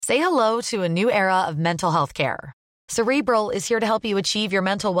Say hello to a new era of mental health care. Cerebral is here to help you achieve your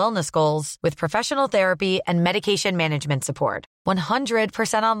mental wellness goals with professional therapy and medication management support.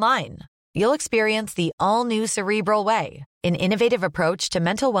 100% online. You'll experience the all-new Cerebral Way, an innovative approach to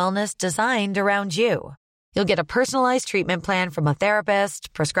mental wellness designed around you. You'll get a personalized treatment plan from a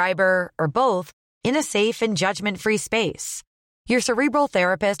therapist, prescriber, or both in a safe and judgment-free space. Your Cerebral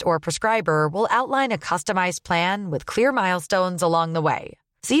therapist or prescriber will outline a customized plan with clear milestones along the way,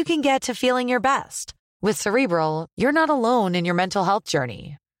 so you can get to feeling your best. With Cerebral, you're not alone in your mental health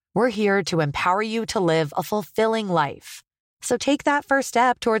journey. We're here to empower you to live a fulfilling life. So take that first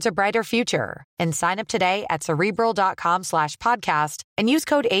step towards a brighter future and sign up today at Cerebral.com/podcast and use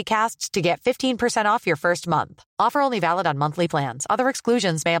code ACAST to get 15% off your first month. Offer only valid on monthly plans. Other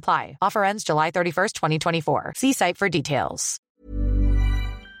exclusions may apply. Offer ends July 31st, 2024. See site for details.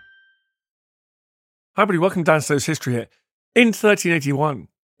 Hi, everybody. Welcome to Dan Snow's History here. In 1381,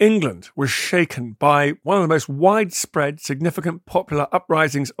 England was shaken by one of the most widespread, significant, popular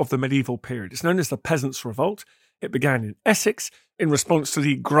uprisings of the medieval period. It's known as the Peasants' Revolt. It began in Essex in response to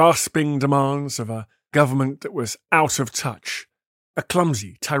the grasping demands of a government that was out of touch. A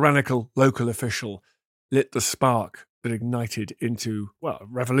clumsy, tyrannical local official lit the spark that ignited into, well, a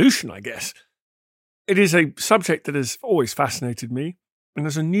revolution, I guess. It is a subject that has always fascinated me, and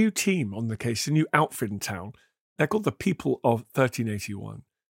there's a new team on the case, a new outfit in town. They're called the People of 1381.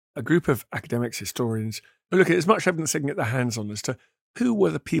 A group of academics, historians, who look at as much evidence they can get their hands on as to who were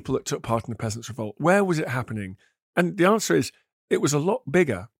the people that took part in the Peasants' Revolt, where was it happening? And the answer is, it was a lot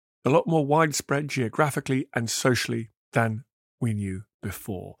bigger, a lot more widespread geographically and socially than we knew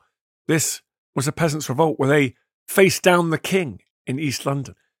before. This was a Peasants' Revolt where they faced down the king in East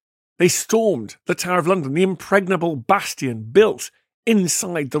London. They stormed the Tower of London, the impregnable bastion built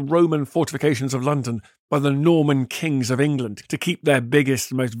inside the Roman fortifications of London by the Norman kings of England to keep their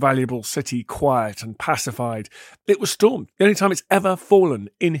biggest and most valuable city quiet and pacified. It was stormed. The only time it's ever fallen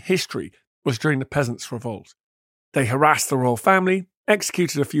in history was during the Peasants' Revolt. They harassed the royal family,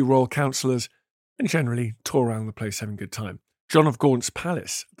 executed a few royal councillors, and generally tore around the place having a good time. John of Gaunt's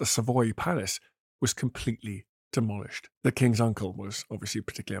palace, the Savoy Palace, was completely demolished. The king's uncle was obviously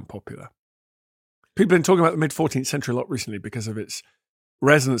particularly unpopular. People have been talking about the mid-14th century a lot recently because of its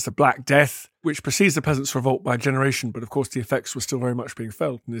resonance, the Black Death, which precedes the Peasants' Revolt by a generation, but of course the effects were still very much being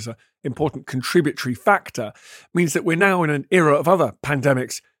felt and is an important contributory factor, means that we're now in an era of other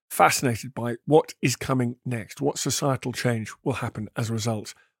pandemics, fascinated by what is coming next, what societal change will happen as a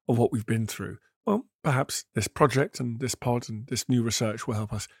result of what we've been through. Well, perhaps this project and this pod and this new research will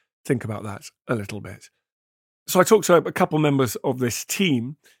help us think about that a little bit. So I talked to a couple members of this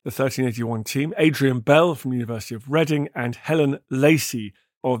team, the 1381 team, Adrian Bell from the University of Reading and Helen Lacey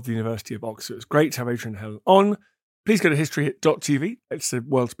of the University of Oxford. It's great to have Adrian and Helen on. Please go to historyhit.tv. It's the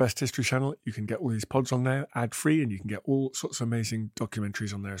world's best history channel. You can get all these pods on there ad-free, and you can get all sorts of amazing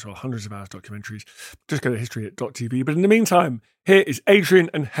documentaries on there as well, hundreds of hours documentaries. Just go to historyhit.tv. But in the meantime, here is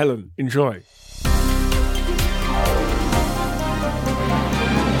Adrian and Helen. Enjoy.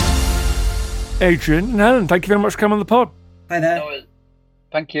 Adrian and Helen, thank you very much for coming on the pod. Hi there. No,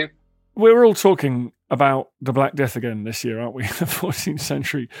 thank you. We're all talking about the Black Death again this year, aren't we? The 14th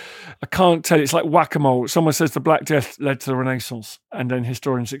century. I can't tell you. It's like whack-a-mole. Someone says the Black Death led to the Renaissance, and then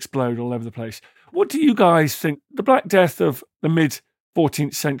historians explode all over the place. What do you guys think? The Black Death of the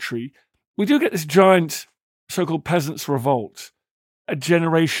mid-14th century, we do get this giant so-called Peasants' Revolt a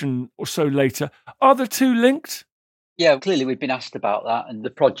generation or so later. Are the two linked? Yeah, clearly we've been asked about that, and the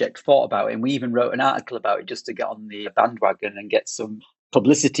project thought about it, and we even wrote an article about it just to get on the bandwagon and get some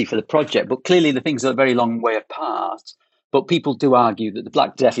publicity for the project. But clearly the things are a very long way apart. But people do argue that the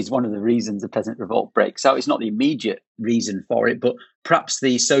Black Death is one of the reasons the Peasant Revolt breaks out. It's not the immediate reason for it, but perhaps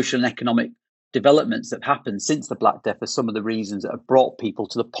the social and economic developments that have happened since the Black Death are some of the reasons that have brought people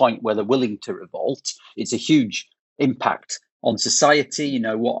to the point where they're willing to revolt. It's a huge impact on society. You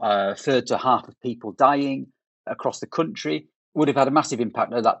know, what, a third to half of people dying across the country would have had a massive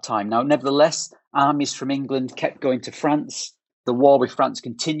impact at that time. Now, nevertheless, armies from England kept going to France. The war with France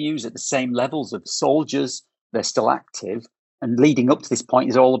continues at the same levels of soldiers. They're still active. And leading up to this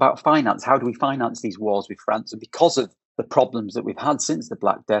point is all about finance. How do we finance these wars with France? And because of the problems that we've had since the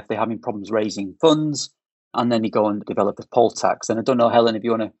Black Death, they're having problems raising funds. And then you go and develop the poll tax. And I don't know, Helen, if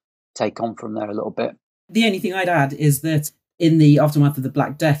you want to take on from there a little bit. The only thing I'd add is that in the aftermath of the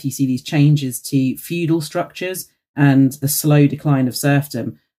Black Death, you see these changes to feudal structures and the slow decline of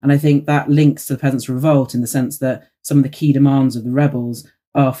serfdom. And I think that links to the Peasants' Revolt in the sense that some of the key demands of the rebels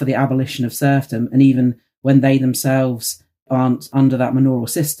are for the abolition of serfdom. And even when they themselves aren't under that manorial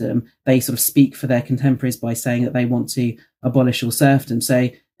system, they sort of speak for their contemporaries by saying that they want to abolish all serfdom. So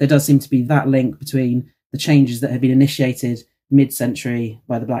there does seem to be that link between the changes that had been initiated mid-century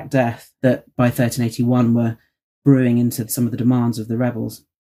by the Black Death that by 1381 were brewing into some of the demands of the rebels.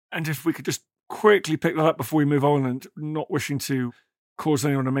 And if we could just quickly pick that up before we move on, and not wishing to cause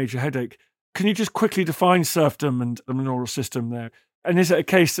anyone a major headache, can you just quickly define serfdom and the manorial system there? And is it a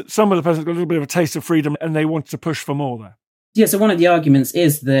case that some of the peasants got a little bit of a taste of freedom and they wanted to push for more there? Yeah, so one of the arguments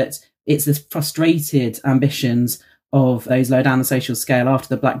is that it's the frustrated ambitions of those lower down the social scale after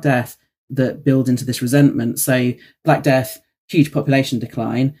the Black Death that build into this resentment. So Black Death, huge population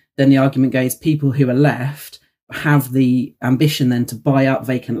decline. Then the argument goes, people who are left have the ambition then to buy up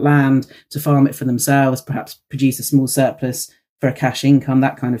vacant land, to farm it for themselves, perhaps produce a small surplus for a cash income,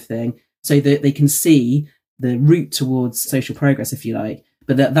 that kind of thing, so that they can see the route towards social progress, if you like.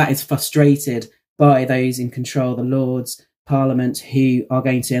 But that is frustrated by those in control, the Lords, Parliament, who are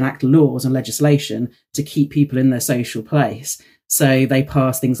going to enact laws and legislation to keep people in their social place. So they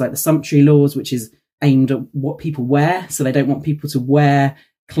pass things like the sumptuary laws, which is aimed at what people wear. So they don't want people to wear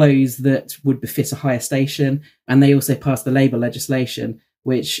clothes that would befit a higher station. And they also pass the labour legislation,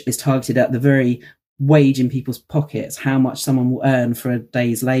 which is targeted at the very wage in people's pockets, how much someone will earn for a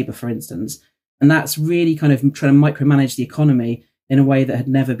day's labour, for instance. And that's really kind of trying to micromanage the economy in a way that had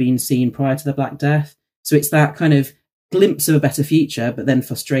never been seen prior to the Black Death. So it's that kind of glimpse of a better future, but then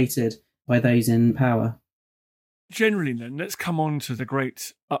frustrated by those in power. Generally then, let's come on to the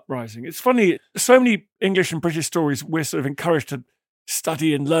Great Uprising. It's funny, so many English and British stories we're sort of encouraged to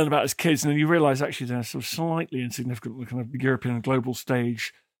study and learn about as kids, and then you realise actually they're sort of slightly insignificant on the kind of European and global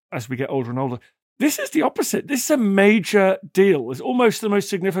stage as we get older and older. This is the opposite. This is a major deal. It's almost the most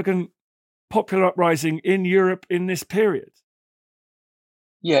significant popular uprising in Europe in this period.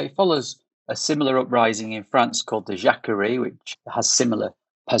 Yeah, it follows a similar uprising in France called the Jacquerie, which has similar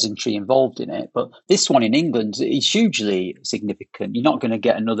peasantry involved in it. But this one in England is hugely significant. You're not going to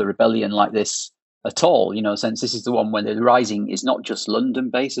get another rebellion like this at all, since this is the one where the rising is not just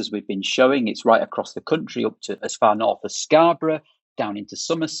London-based, as we've been showing. It's right across the country, up to as far north as Scarborough, down into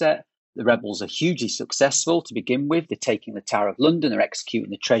Somerset. The rebels are hugely successful to begin with. They're taking the Tower of London, they're executing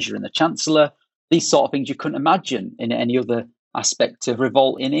the Treasurer and the Chancellor. These sort of things you couldn't imagine in any other aspect of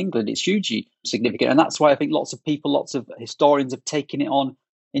revolt in England. It's hugely significant. And that's why I think lots of people, lots of historians have taken it on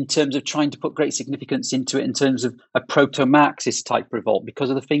in terms of trying to put great significance into it in terms of a proto-Marxist type revolt, because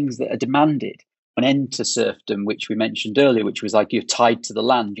of the things that are demanded. An end to serfdom, which we mentioned earlier, which was like you're tied to the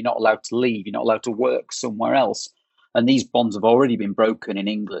land, you're not allowed to leave, you're not allowed to work somewhere else. And these bonds have already been broken in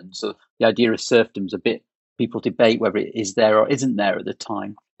England. So the idea of serfdom is a bit, people debate whether it is there or isn't there at the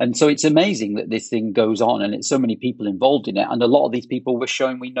time. And so it's amazing that this thing goes on and it's so many people involved in it. And a lot of these people we're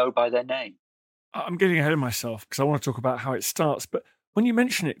showing we know by their name. I'm getting ahead of myself because I want to talk about how it starts. But when you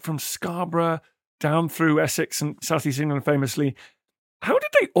mention it from Scarborough down through Essex and South East England famously, how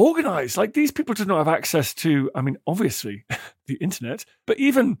did they organise? Like, these people did not have access to, obviously, the internet, but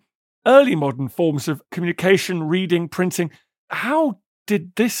even early modern forms of communication, reading, printing. How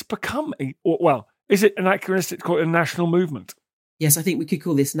did this become is it anachronistic to call it a national movement? Yes, I think we could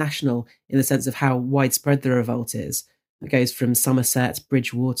call this national in the sense of how widespread the revolt is. It goes from Somerset,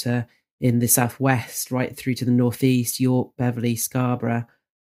 Bridgewater in the southwest, right through to the northeast, York, Beverley, Scarborough.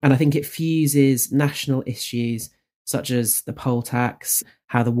 And I think it fuses national issues such as the poll tax,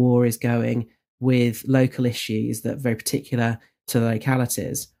 how the war is going, with local issues that are very particular to the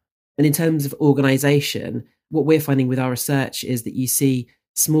localities. And in terms of organisation, what we're finding with our research is that you see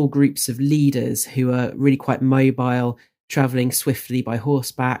small groups of leaders who are really quite mobile, travelling swiftly by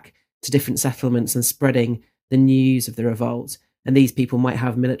horseback to different settlements and spreading the news of the revolt. And these people might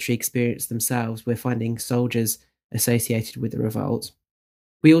have military experience themselves. We're finding soldiers associated with the revolt.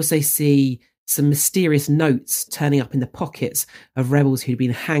 We also see some mysterious notes turning up in the pockets of rebels who'd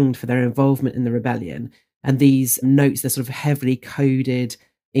been hanged for their involvement in the rebellion. And these notes, they're sort of heavily coded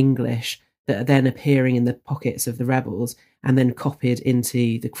English that are then appearing in the pockets of the rebels and then copied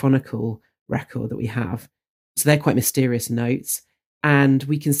into the chronicle record that we have. So they're quite mysterious notes. And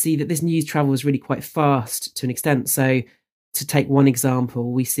we can see that this news travels really quite fast to an extent. So to take one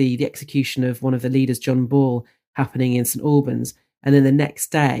example, we see the execution of one of the leaders, John Ball, happening in St Albans. And then the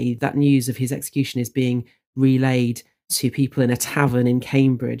next day, that news of his execution is being relayed to people in a tavern in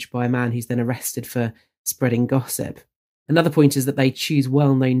Cambridge by a man who's then arrested for spreading gossip. Another point is that they choose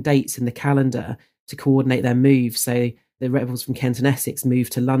well-known dates in the calendar to coordinate their moves. So the rebels from Kent and Essex move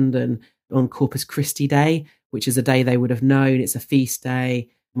to London on Corpus Christi Day, which is a day they would have known. It's a feast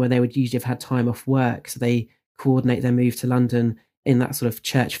day where they would usually have had time off work. So they coordinate their move to London in that sort of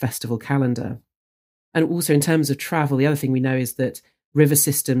church festival calendar. And also in terms of travel, the other thing we know is that river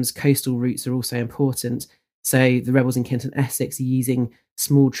systems, coastal routes are also important. So the rebels in Kent and Essex are using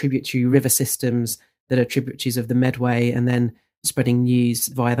small tributary river systems that are tributaries of the Medway, and then spreading news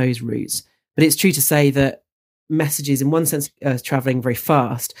via those routes. But it's true to say that messages, in one sense, are travelling very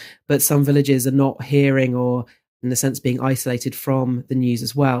fast, but some villages are not hearing, or in a sense being isolated from the news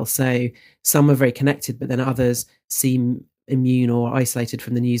as well. So some are very connected, but then others seem immune or isolated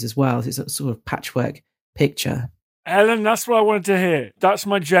from the news as well. So it's a sort of patchwork picture. Helen, that's what I wanted to hear. That's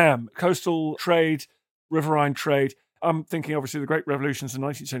my jam. Coastal trade, riverine trade. I'm thinking, obviously, the Great Revolutions in the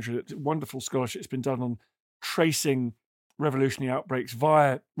 19th century. Wonderful scholarship's been done on tracing revolutionary outbreaks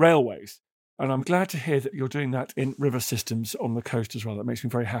via railways. And I'm glad to hear that you're doing that in river systems on the coast as well. That makes me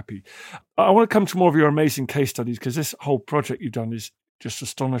very happy. I want to come to more of your amazing case studies, because this whole project you've done is just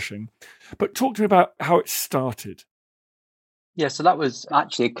astonishing. But talk to me about how it started. Yeah, so that was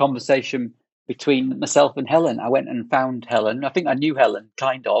actually a conversation between myself and Helen. I went and found Helen. I think I knew Helen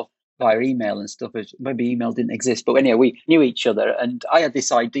kind of via email and stuff. Maybe email didn't exist, but anyway, we knew each other. And I had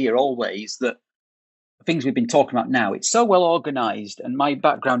this idea always that things we've been talking about now, it's so well organized. And my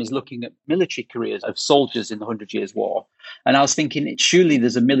background is looking at military careers of soldiers in the 100 Years' War. And I was thinking, surely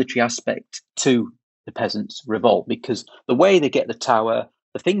there's a military aspect to the Peasants' Revolt, because the way they get the tower,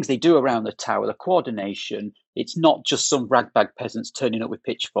 the things they do around the tower, the coordination, it's not just some ragbag peasants turning up with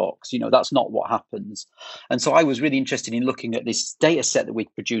pitchforks. That's not what happens. And so I was really interested in looking at this data set that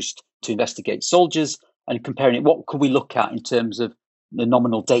we'd produced to investigate soldiers and comparing it. What could we look at in terms of the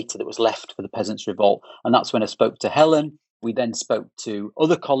nominal data that was left for the Peasants' Revolt? And that's when I spoke to Helen. We then spoke to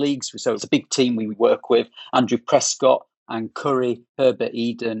other colleagues. So it's a big team we work with: Andrew Prescott, Anne Curry, Herbert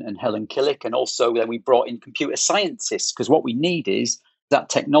Eden, and Helen Killick. And also then we brought in computer scientists, because what we need is that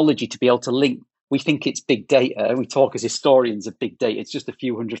technology to be able to link. We think it's big data. We talk as historians of big data. It's just a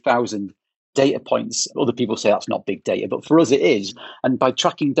few 100,000 data points. Other people say that's not big data, but for us it is. And by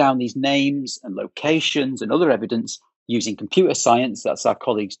tracking down these names and locations and other evidence using computer science, that's our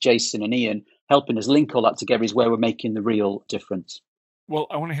colleagues Jason and Ian, helping us link all that together, is where we're making the real difference. Well,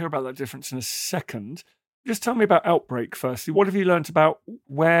 I want to hear about that difference in a second. Just tell me about Outbreak firstly. What have you learned about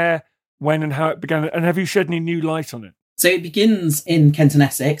where, when and how it began? And have you shed any new light on it? So it begins in Kent and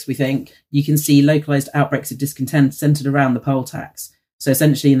Essex, we think. You can see localised outbreaks of discontent centred around the poll tax. So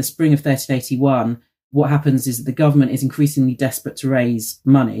essentially in the spring of 1381, what happens is that the government is increasingly desperate to raise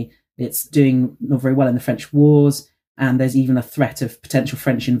money. It's doing not very well in the French wars, and there's even a threat of potential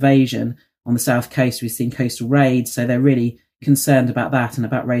French invasion on the south coast. We've seen coastal raids, so they're really concerned about that and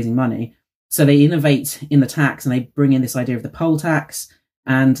about raising money. So they innovate in the tax, and they bring in this idea of the poll tax,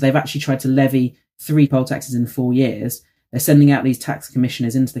 and they've actually tried to levy 3 poll taxes in 4 years. They're sending out these tax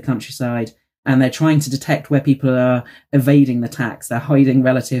commissioners into the countryside, and they're trying to detect where people are evading the tax. They're hiding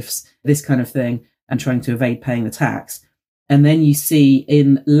relatives, this kind of thing, and trying to evade paying the tax. And then you see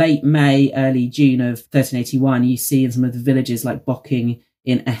in late May, early June of 1381, you see in some of the villages like Bocking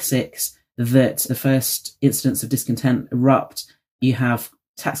in Essex that the first incidents of discontent erupt. You have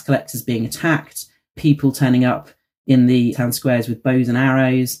tax collectors being attacked, people turning up in the town squares with bows and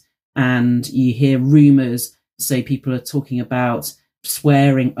arrows, and you hear rumours. So people are talking about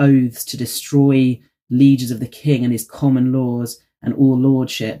swearing oaths to destroy lieges of the king and his common laws and all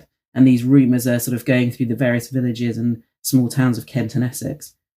lordship. And these rumours are sort of going through the various villages and small towns of Kent and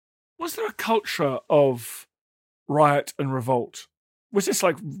Essex. Was there a culture of riot and revolt? Was this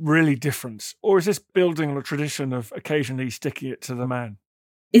like really different? Or is this building on a tradition of occasionally sticking it to the man?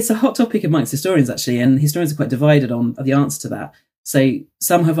 It's a hot topic amongst historians, actually, and historians are quite divided on the answer to that. So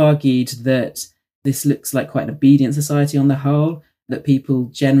some have argued that this looks like quite an obedient society on the whole, that people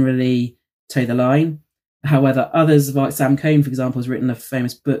generally toe the line. However, others, like Sam Cohn, for example, has written a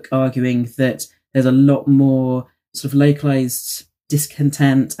famous book arguing that there's a lot more sort of localised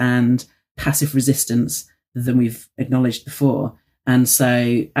discontent and passive resistance than we've acknowledged before. And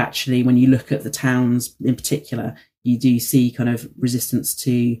so actually, when you look at the towns in particular, you do see kind of resistance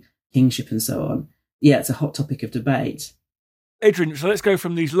to kingship and so on. Yeah, it's a hot topic of debate. Adrian, so let's go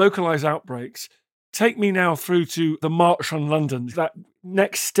from these localised outbreaks. Take me now through to the March on London, that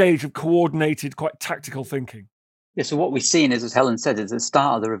next stage of coordinated, quite tactical thinking. Yeah, so what we've seen is, as Helen said, is the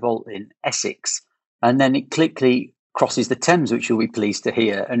start of the revolt in Essex, and then it quickly crosses the Thames, which you'll be pleased to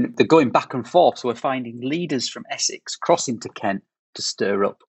hear. And they're going back and forth, so we're finding leaders from Essex crossing to Kent to stir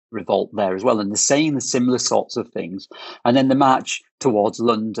up revolt there as well, and they're saying the similar sorts of things. And then the march towards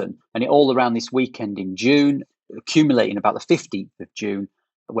London, and it all around this weekend in June, accumulating about the 15th of June,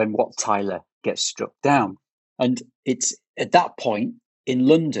 when Wat Tyler gets struck down. And it's at that point in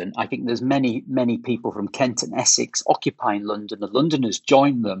London, I think there's many, many people from Kent and Essex occupying London. The Londoners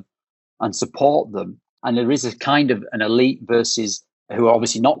join them and support them. And there is a kind of an elite versus who are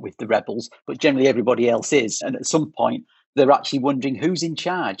obviously not with the rebels, but generally everybody else is. And at some point, they're actually wondering who's in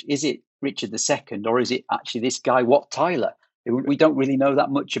charge. Is it Richard II or is it actually this guy, Wat Tyler? We don't really know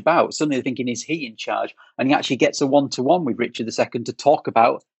that much about. Suddenly they're thinking, is he in charge? And he actually gets a one-to-one with Richard II to talk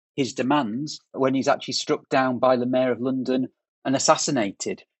about his demands when he's actually struck down by the Mayor of London and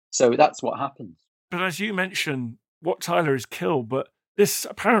assassinated. So that's what happens. But as you mentioned, Wat Tyler is killed, but this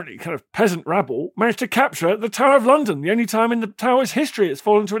apparently kind of peasant rabble managed to capture the Tower of London, the only time in the Tower's history it's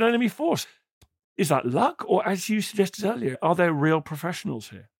fallen to an enemy force. Is that luck? Or, as you suggested earlier, are there real professionals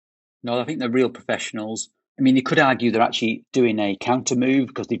here? No, I think they're real professionals. I mean, you could argue they're actually doing a counter move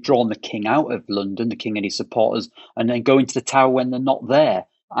because they've drawn the king out of London, the king and his supporters, and then going to the Tower when they're not there.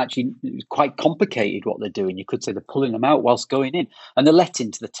 Actually, it's quite complicated what they're doing. You could say they're pulling them out whilst going in. And they're let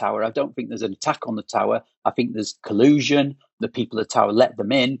into the Tower. I don't think there's an attack on the Tower. I think there's collusion. The people of the Tower let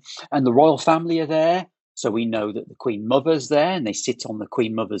them in. And the royal family are there. So we know that the Queen Mother's there and they sit on the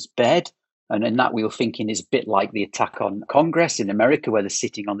Queen Mother's bed. And in that we were thinking is a bit like the attack on Congress in America, where they're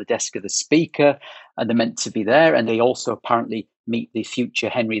sitting on the desk of the Speaker and they're meant to be there. And they also apparently meet the future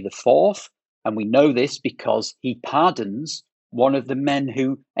Henry IV. And we know this because he pardons one of the men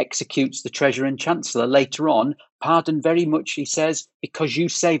who executes the Treasurer and Chancellor later on. Pardon very much, he says, because you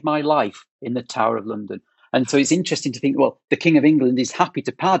saved my life in the Tower of London. And so it's interesting to think, well, the King of England is happy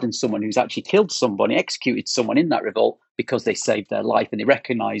to pardon someone who's actually killed somebody, executed someone in that revolt because they saved their life and they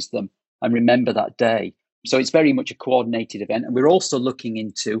recognise them and remember that day. So it's very much a coordinated event. And we're also looking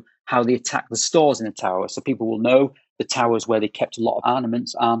into how they attack the stores in the Tower. So people will know the Tower's where they kept a lot of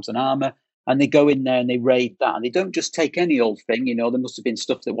armaments, arms and armour. And they go in there and they raid that. And they don't just take any old thing. You know, there must have been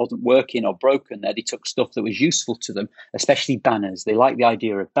stuff that wasn't working or broken there. They took stuff that was useful to them, especially banners. They like the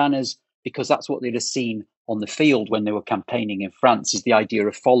idea of banners because that's what they'd have seen on the field when they were campaigning in France, is the idea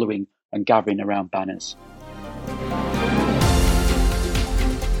of following and gathering around banners.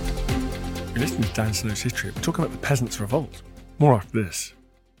 You're listening to Dan Snow's History. We're talking about the Peasants Revolt. More after this.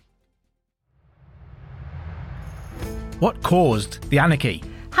 What caused the anarchy?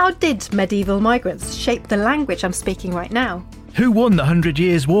 How did medieval migrants shape the language I'm speaking right now? Who won the 100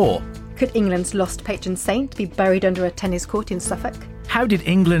 Years' War? Could England's lost patron saint be buried under a tennis court in Suffolk? How did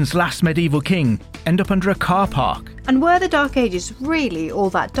England's last medieval king end up under a car park? And were the Dark Ages really all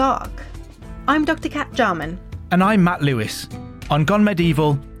that dark? I'm Dr. Kat Jarman. And I'm Matt Lewis. On Gone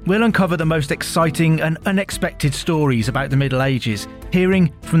Medieval, we'll uncover the most exciting and unexpected stories about the Middle Ages,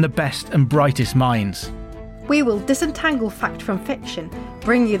 hearing from the best and brightest minds. We will disentangle fact from fiction,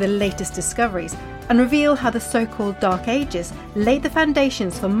 bring you the latest discoveries, and reveal how the so-called Dark Ages laid the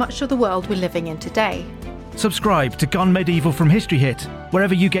foundations for much of the world we're living in today. Subscribe to Gone Medieval from History Hit,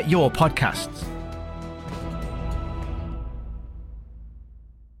 wherever you get your podcasts.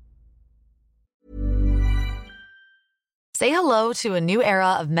 Say hello to a new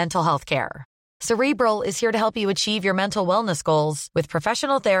era of mental health care. Cerebral is here to help you achieve your mental wellness goals with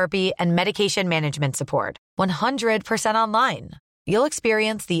professional therapy and medication management support. 100% online. You'll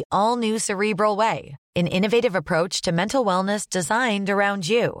experience the all-new Cerebral Way, an innovative approach to mental wellness designed around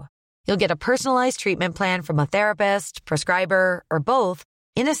you. You'll get a personalized treatment plan from a therapist, prescriber, or both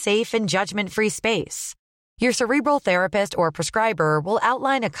in a safe and judgment-free space. Your Cerebral therapist or prescriber will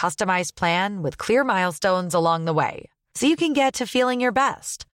outline a customized plan with clear milestones along the way, so you can get to feeling your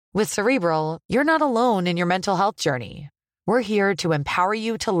best. With Cerebral, you're not alone in your mental health journey. We're here to empower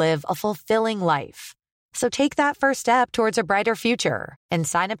you to live a fulfilling life. So take that first step towards a brighter future and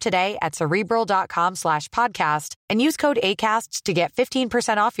sign up today at Cerebral.com/podcast and use code ACAST to get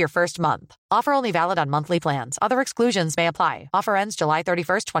 15% off your first month. Offer only valid on monthly plans. Other exclusions may apply. Offer ends July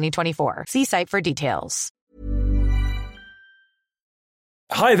 31st, 2024. See site for details.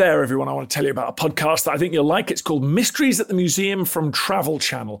 Hi there, everyone. I want to tell you about a podcast that I think you'll like. It's called Mysteries at the Museum from Travel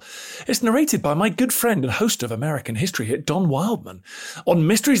Channel. It's narrated by my good friend and host of American History Hit, Don Wildman. On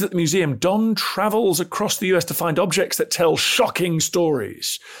Mysteries at the Museum, Don travels across the US to find objects that tell shocking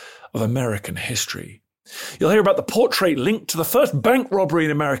stories of American history. You'll hear about the portrait linked to the first bank robbery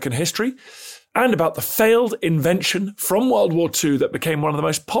in American history and about the failed invention from World War II that became one of the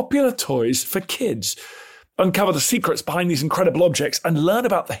most popular toys for kids. Uncover the secrets behind these incredible objects and learn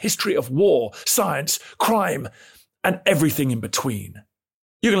about the history of war, science, crime, and everything in between.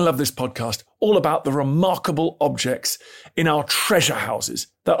 You're going to love this podcast, all about the remarkable objects in our treasure houses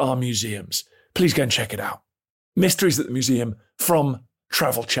that are museums. Please go and check it out. Mysteries at the Museum from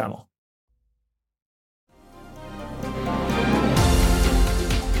Travel Channel.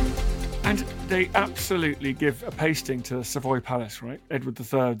 And they absolutely give a pasting to Savoy Palace, right? Edward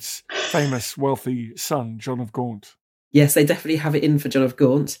III's famous wealthy son, John of Gaunt. Yes, they definitely have it in for John of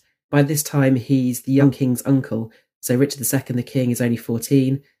Gaunt. By this time, he's the young king's uncle. So Richard II, the king, is only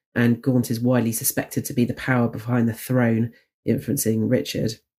 14. and Gaunt is widely suspected to be the power behind the throne, influencing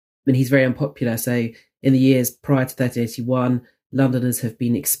Richard. And he's very unpopular, so in the years prior to 1381, Londoners have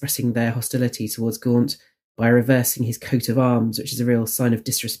been expressing their hostility towards Gaunt by reversing his coat of arms, which is a real sign of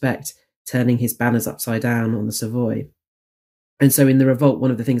disrespect, turning his banners upside down on the Savoy. And so in the revolt,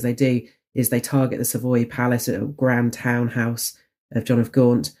 one of the things they do is they target the Savoy Palace, a grand townhouse of John of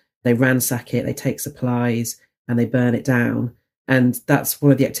Gaunt. They ransack it, they take supplies, and they burn it down. And that's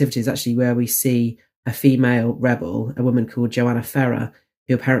one of the activities actually where we see a female rebel, a woman called Joanna Ferrer,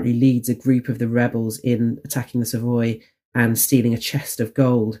 who apparently leads a group of the rebels in attacking the Savoy and stealing a chest of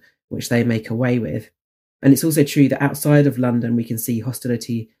gold, which they make away with. And it's also true that outside of London, we can see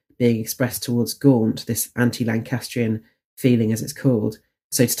hostility being expressed towards Gaunt, this anti-Lancastrian feeling, as it's called.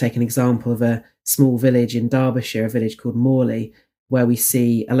 So to take an example of a small village in Derbyshire, a village called Morley, where we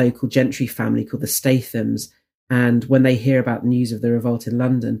see a local gentry family called the Stathams. And when they hear about news of the revolt in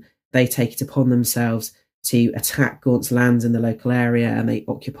London, they take it upon themselves to attack Gaunt's lands in the local area, and they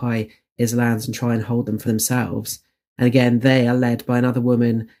occupy his lands and try and hold them for themselves. And again, they are led by another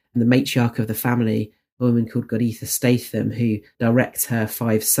woman, and the matriarch of the family, a woman called Godetha Statham, who directs her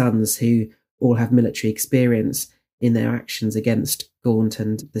 5 sons, who all have military experience in their actions against Gaunt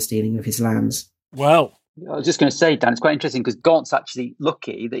and the stealing of his lands. Well, I was just going to say, Dan, it's quite interesting because Gaunt's actually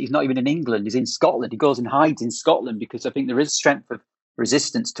lucky that he's not even in England, he's in Scotland. He goes and hides in Scotland because I think there is strength of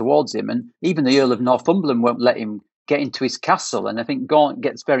resistance towards him. And even the Earl of Northumberland won't let him get into his castle. And I think Gaunt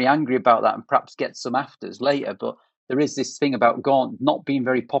gets very angry about that and perhaps gets some afters later. But there is this thing about Gaunt not being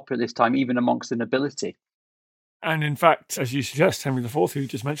very popular this time, even amongst the nobility. and in fact, as you suggest, Henry IV, who you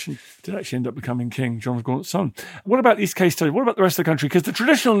just mentioned, did actually end up becoming king, John of Gaunt's son. What about these case studies? What about the rest of the country? Because the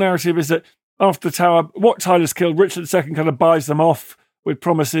traditional narrative is that after the Tower, Wat Tyler's killed, Richard II kind of buys them off with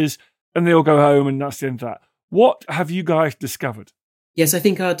promises, and they all go home, and that's the end of that. What have you guys discovered? Yes, I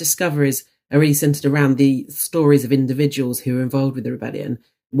think our discoveries are really centred around the stories of individuals who were involved with the rebellion,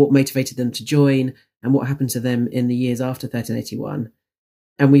 what motivated them to join, and what happened to them in the years after 1381.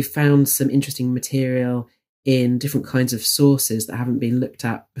 And we found some interesting material in different kinds of sources that haven't been looked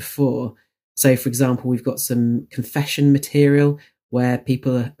at before. So, for example, we've got some confession material where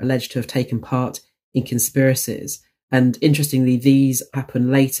people are alleged to have taken part in conspiracies. And interestingly, these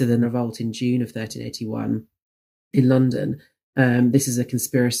happen later than the revolt in June of 1381 in London. This is a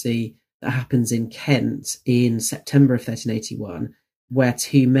conspiracy that happens in Kent in September of 1381, where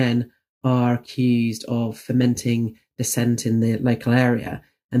 2 men are accused of fomenting dissent in the local area,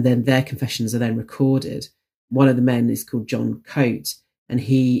 and then their confessions are then recorded. One of the men is called John Coate, and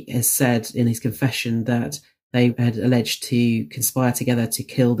he has said in his confession that they had alleged to conspire together to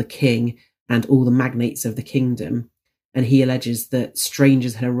kill the king and all the magnates of the kingdom. And he alleges that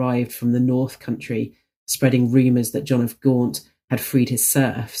strangers had arrived from the North Country, spreading rumours that John of Gaunt had freed his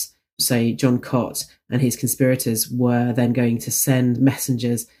serfs. So John Cott and his conspirators were then going to send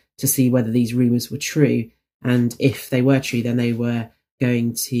messengers to see whether these rumours were true. And if they were true, then they were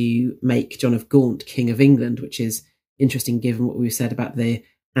going to make John of Gaunt King of England, which is interesting given what we said about the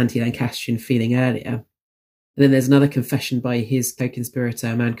anti-Lancastrian feeling earlier. And then there's another confession by his co-conspirator,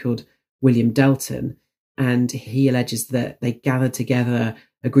 a man called William Delton, and he alleges that they gathered together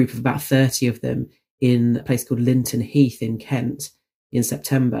a group of about 30 of them in a place called Linton Heath in Kent in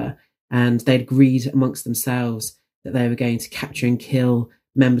September, and they'd agreed amongst themselves that they were going to capture and kill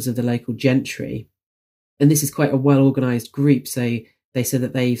members of the local gentry. And this is quite a well-organised group, so they said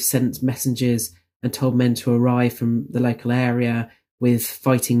that they've sent messengers and told men to arrive from the local area with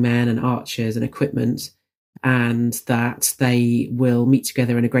fighting men and archers and equipment, and that they will meet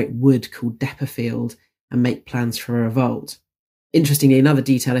together in a great wood called Depperfield and make plans for a revolt. Interestingly, another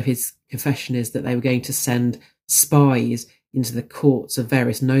detail of his confession is that they were going to send spies into the courts of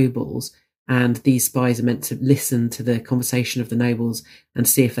various nobles, and these spies are meant to listen to the conversation of the nobles and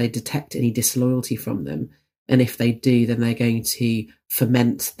see if they detect any disloyalty from them. And if they do, then they're going to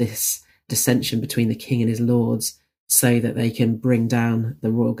foment this dissension between the king and his lords so that they can bring down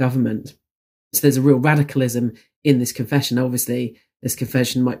the royal government. So there's a real radicalism in this confession. Obviously, this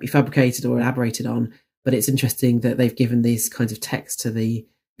confession might be fabricated or elaborated on, but it's interesting that they've given these kinds of texts to the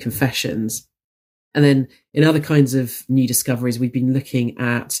confessions. And then in other kinds of new discoveries, we've been looking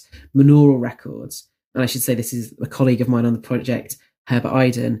at manorial records. And I should say this is a colleague of mine on the project, Herbert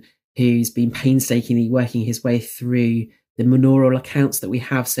Iden, who's been painstakingly working his way through the manorial accounts that we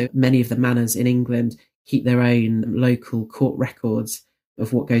have. So many of the manors in England keep their own local court records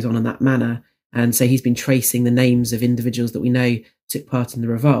of what goes on in that manor. And so he's been tracing the names of individuals that we know took part in the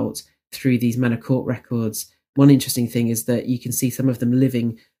revolt through these manor court records. One interesting thing is that you can see some of them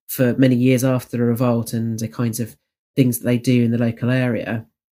living for many years after the revolt and the kinds of things that they do in the local area.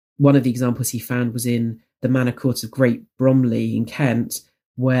 one of the examples he found was in the Manor Court of Great Bromley in Kent,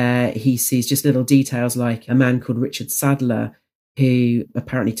 where he sees just little details like a man called Richard Sadler, who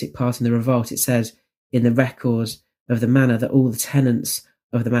apparently took part in the revolt. It said in the record of the manor that all the tenants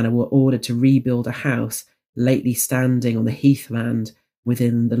of the manor were ordered to rebuild a house lately standing on the heathland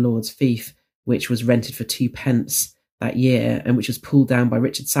within the Lord's fief, which was rented for 2d that year, and which was pulled down by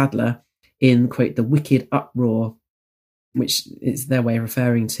Richard Sadler in, quote, the wicked uproar, which is their way of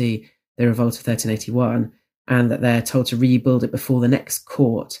referring to the revolt of 1381, and that they're told to rebuild it before the next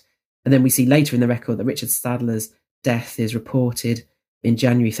court. And then we see later in the record that Richard Sadler's death is reported in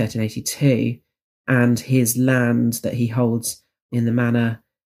January 1382, and his land that he holds in the manor,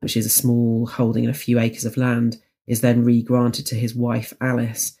 which is a small holding and a few acres of land, is then re-granted to his wife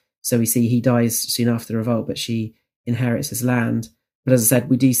Alice. So we see he dies soon after the revolt, but she inherits his land. But as I said,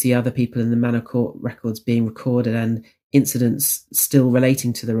 we do see other people in the manor court records being recorded and incidents still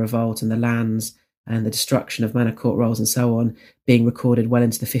relating to the revolt and the lands and the destruction of manor court rolls and so on being recorded well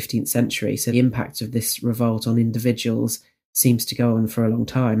into the 15th century. So the impact of this revolt on individuals seems to go on for a long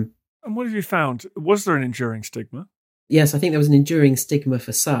time. And what have you found? Was there an enduring stigma? Yes, I think there was an enduring stigma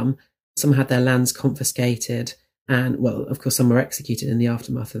for some. Some had their lands confiscated and, well, of course, some were executed in the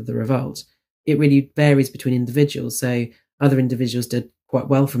aftermath of the revolt. It really varies between individuals. So other individuals did quite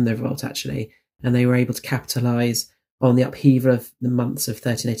well from the revolt, actually, and they were able to capitalise on the upheaval of the months of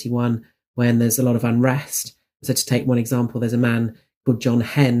 1381 when there's a lot of unrest. So to take one example, there's a man called John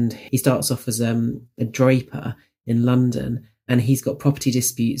Hend. He starts off as a draper in London, and he's got property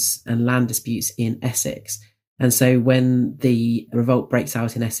disputes and land disputes in Essex. And so when the revolt breaks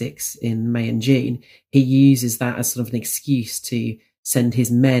out in Essex in May and June, he uses that as sort of an excuse to send his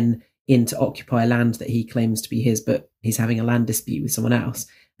men in to occupy land that he claims to be his, but he's having a land dispute with someone else.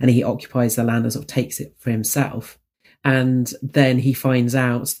 And he occupies the land and sort of takes it for himself. And then he finds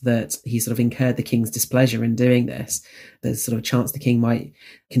out that he sort of incurred the king's displeasure in doing this. There's sort of a chance the king might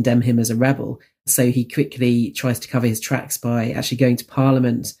condemn him as a rebel. So he quickly tries to cover his tracks by actually going to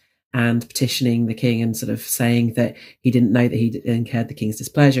Parliament and petitioning the king and sort of saying that he didn't know that he'd incurred the king's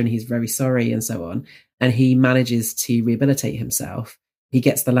displeasure and he's very sorry and so on. And he manages to rehabilitate himself. He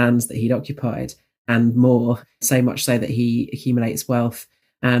gets the lands that he'd occupied and more, so much so that he accumulates wealth.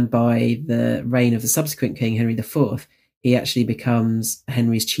 And by the reign of the subsequent king, Henry IV, he actually becomes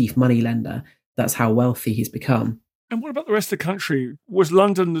Henry's chief moneylender. That's how wealthy he's become. And what about the rest of the country? Was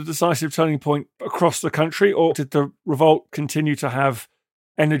London the decisive turning point across the country, or did the revolt continue to have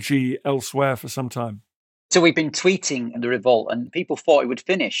energy elsewhere for some time? So we've been tweeting the revolt, and people thought it would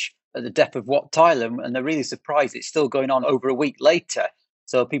finish at the death of Wat Tyler, and they're really surprised it's still going on over a week later.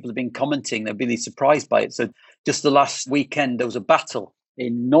 So people have been commenting, they're really surprised by it. So just the last weekend, there was a battle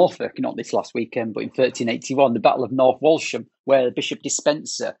in Norfolk, not this last weekend, but in 1381, the Battle of North Walsham, where Bishop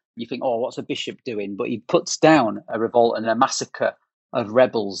Despenser, you think, oh, what's a bishop doing? But he puts down a revolt and a massacre of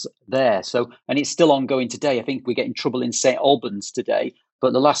rebels there. So, and it's still ongoing today. I think we get in trouble in St Albans today.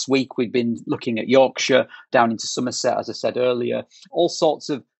 But the last week we've been looking at Yorkshire, down into Somerset, as I said earlier, all sorts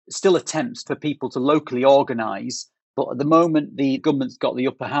of still attempts for people to locally organise. But at the moment, the government's got the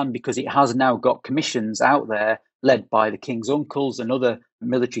upper hand because it has now got commissions out there led by the king's uncles and other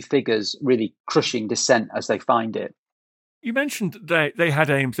military figures really crushing dissent as they find it. You mentioned they had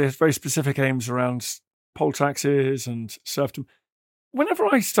aims, they had very specific aims around poll taxes and serfdom. Whenever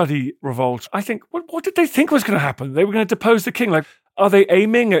I study revolt, I think, what did they think was going to happen? They were going to depose the king. Like, are they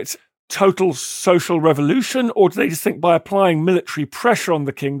aiming at total social revolution, or do they just think by applying military pressure on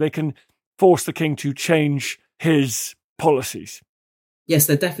the king, they can force the king to change his policies? Yes,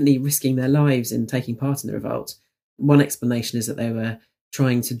 they're definitely risking their lives in taking part in the revolt. One explanation is that they were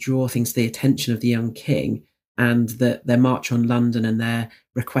trying to draw things to the attention of the young king, and that their march on London and their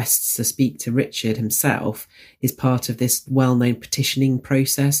requests to speak to Richard himself is part of this well-known petitioning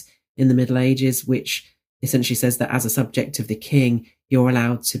process in the Middle Ages, which essentially says that as a subject of the king, you're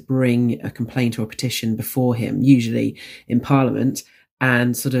allowed to bring a complaint or a petition before him, usually in Parliament,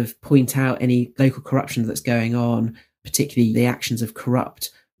 and sort of point out any local corruption that's going on, particularly the actions of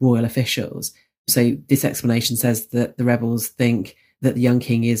corrupt royal officials. So this explanation says that the rebels think that the young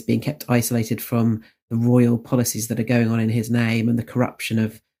king is being kept isolated from the royal policies that are going on in his name and the corruption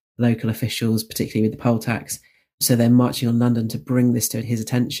of local officials, particularly with the poll tax. So they're marching on London to bring this to his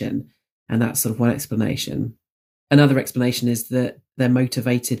attention. And that's sort of one explanation. Another explanation is that they're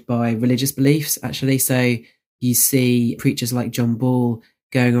motivated by religious beliefs, actually. So you see preachers like John Ball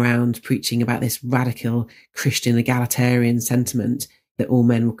going around preaching about this radical Christian egalitarian sentiment that all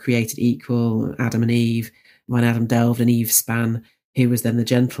men were created equal, Adam and Eve, when Adam delved and Eve span, who was then the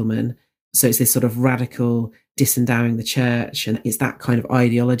gentleman. So it's this sort of radical disendowing the church. And it's that kind of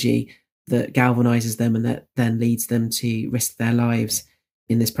ideology that galvanizes them and that then leads them to risk their lives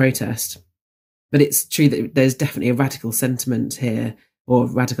in this protest. But it's true that there's definitely a radical sentiment here, or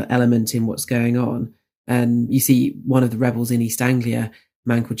radical element in what's going on. And you see one of the rebels in East Anglia, a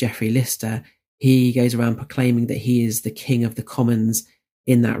man called Geoffrey Lister, he goes around proclaiming that he is the king of the commons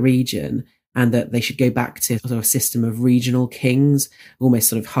in that region, and that they should go back to sort of a system of regional kings, almost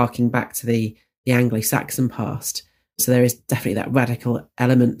sort of harking back to the Anglo-Saxon past. So there is definitely that radical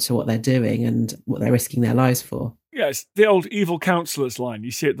element to what they're doing and what they're risking their lives for. Yeah, it's the old evil counsellors line.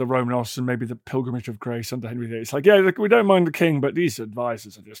 You see it at the Romanos and maybe the Pilgrimage of Grace under Henry VIII. It's like, yeah, look, we don't mind the king, but these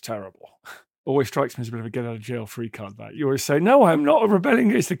advisors are just terrible. Always strikes me as a bit of a get-out-of-jail-free card, that. You always say, no, I'm not rebelling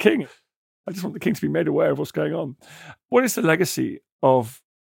against the king. I just want the king to be made aware of what's going on. What is the legacy of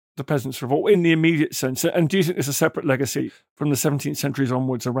the Peasants' Revolt in the immediate sense? And do you think there's a separate legacy from the 17th centuries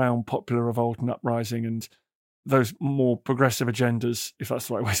onwards around popular revolt and uprising and those more progressive agendas, if that's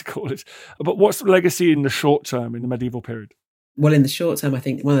the right way to call it? But what's the legacy in the short term, in the medieval period? Well, in the short term, I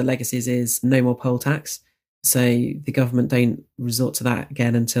think one of the legacies is no more poll tax. So the government don't resort to that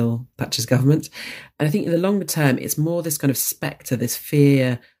again until Thatcher's government. And I think in the longer term, it's more this kind of spectre, this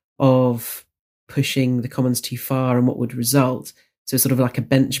fear of pushing the commons too far and what would result. So it's sort of like a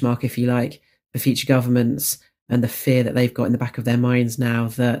benchmark, if you like, for future governments, and the fear that they've got in the back of their minds now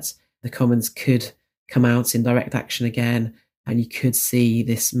that the commons could come out in direct action again, and you could see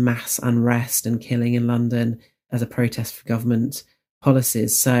this mass unrest and killing in London as a protest for government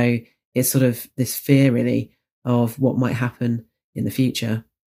policies. So it's sort of this fear, really, of what might happen in the future.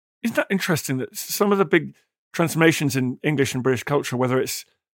 Isn't that interesting that some of the big transformations in English and British culture, whether it's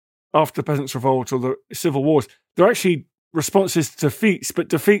after the Peasants' Revolt or the Civil Wars, they're actually responses to defeats, but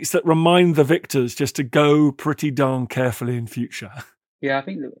defeats that remind the victors just to go pretty darn carefully in future? Yeah, I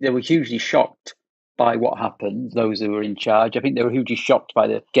think they were hugely shocked by what happened, those who were in charge. I think they were hugely shocked by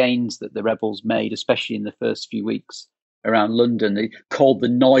the gains that the rebels made, especially in the first few weeks around London. They called the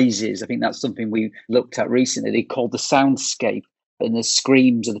noises, I think that's something we looked at recently, they called the soundscape and the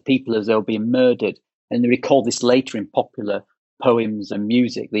screams of the people as they were being murdered. And they recalled this later in popular poems and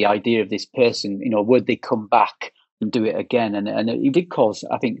music, the idea of this person, would they come back and do it again? And it did cause,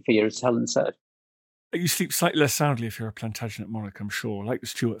 I think, fear, as Helen said. You sleep slightly less soundly if you're a Plantagenet monarch, I'm sure, like the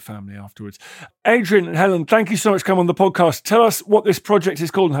Stuart family afterwards. Adrian and Helen, thank you so much for coming on the podcast. Tell us what this project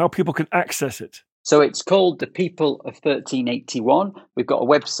is called and how people can access it. So it's called The People of 1381. We've got a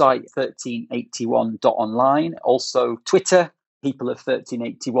website, 1381.online. Also Twitter, People of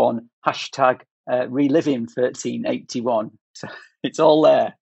 1381, hashtag reliving 1381. So it's all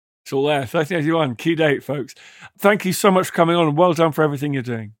there. It's all there. 1381, key date, folks. Thank you so much for coming on, and well done for everything you're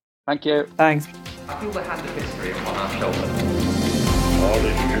doing. Thank you. Thanks. I feel the hand of history upon our shoulders. All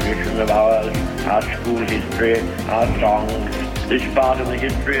this tradition of ours, our school history, our songs, this part of the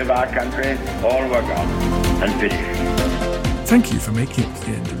history of our country, all were gone and finished. Thank you for making it to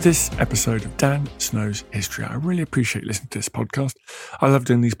the end of this episode of Dan Snow's History. I really appreciate listening to this podcast. I love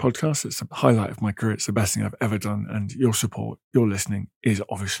doing these podcasts. It's a highlight of my career. It's the best thing I've ever done. And your support, your listening is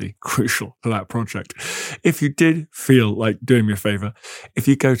obviously crucial to that project. If you did feel like doing me a favour, if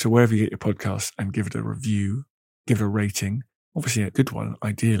you go to wherever you get your podcasts and give it a review, give it a rating, obviously a good one,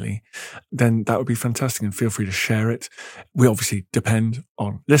 ideally, then that would be fantastic, and feel free to share it. We obviously depend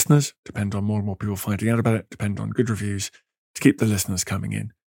on listeners, depend on more and more people finding out about it, depend on good reviews to keep the listeners coming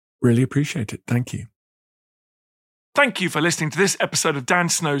in. Really appreciate it. Thank you. Thank you for listening to this episode of Dan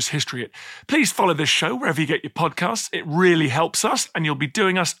Snow's History It. Please follow this show wherever you get your podcasts. It really helps us, and you'll be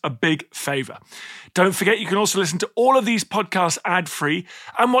doing us a big favour. Don't forget, you can also listen to all of these podcasts ad-free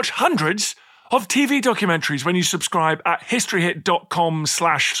and watch hundreds of TV documentaries when you subscribe at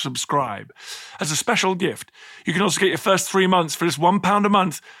historyhit.com/subscribe. As a special gift, you can also get your first 3 months for just £1 a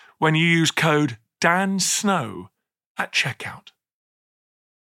month when you use code DANSNOW at checkout.